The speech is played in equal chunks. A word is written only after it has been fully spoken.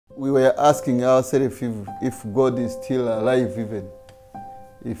We were asking ourselves if God is still alive even.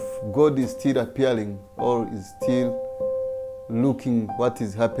 If God is still appearing or is still looking what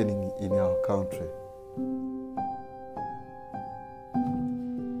is happening in our country.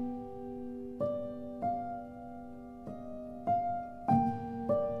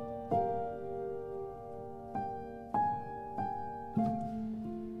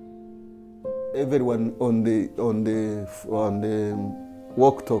 Everyone on the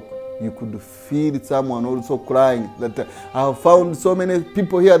walk talk, you could feel someone also crying that I have found so many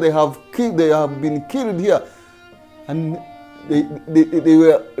people here, they have been killed here, and they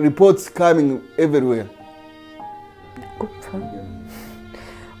were reports coming everywhere. Gupfa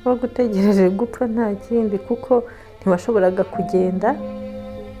wagutegereje gupfa nta kindi kuko ntibashoboraga kugenda,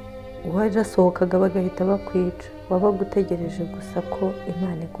 warasohokaga bagahita bakwica, waba gutegereje gusa ko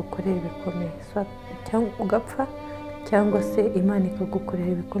Imana igukorera ibikomeye, cyangwa ugapfa cyangwa se Imana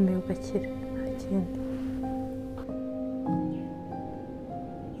ikagukorera ibikomeye ugakira, nta kindi.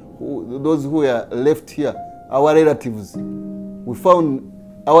 Those who were left here, our relatives, we found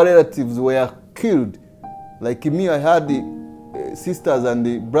our relatives were killed. Like me, I had the sisters and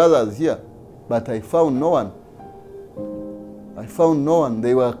the brothers here, but I found no one. I found no one,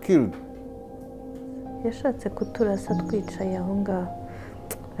 they were killed. Yashatse kuturasa twicaye aho ngaho,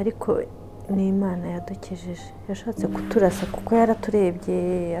 ariko ni Imana yadukijije. Yashatse kuturasa kuko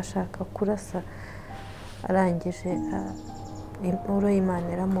yaraturebye ashaka kurasa, arangije inkuru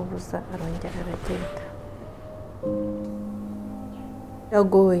y'Imana iramubuza, arongera aragenda.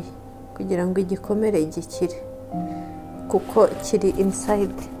 Yagoye kugira ngo igikomere gikire kuko kiri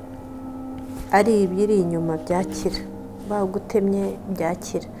inside, ari ibiri inyuma byakira, bagutemye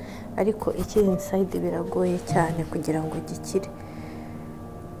byakira, ariko ikiri inside biragoye cyane kugira ngo gikire.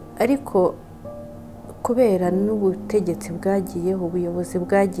 Ariko kubera n'ubutegetsi bwagiyeho, ubuyobozi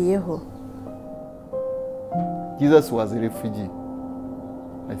bwagiyeho. Jesus was a refugee.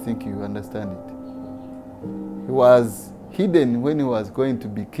 I think you understand it. He was hidden when he was going to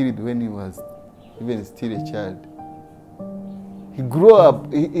be killed, when he was even still a child. He grew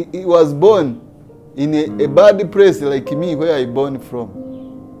up, he was born in a bad place like me, where I born from,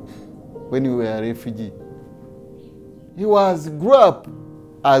 when we were a refugee. He grew up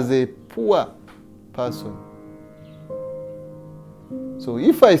as a poor person. So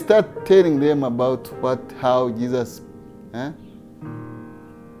if I start telling them about how Jesus,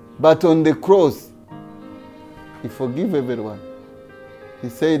 but on the cross, He forgave everyone. He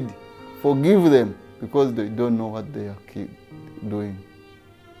said, forgive them because they don't know what they are doing.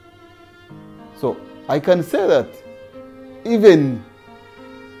 So I can say that even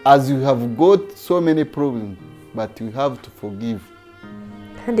as you have got so many problems, but you have to forgive.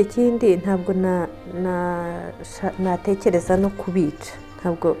 Kandi ikindi ntabwo natekereza no kubica,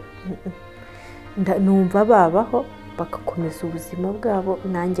 ntabwo numva babaho bagakomeza ubuzima bwabo,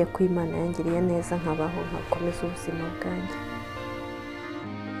 nanjye ko Imana yangiriye neza nkabaho nkakomeza ubuzima bwanjye.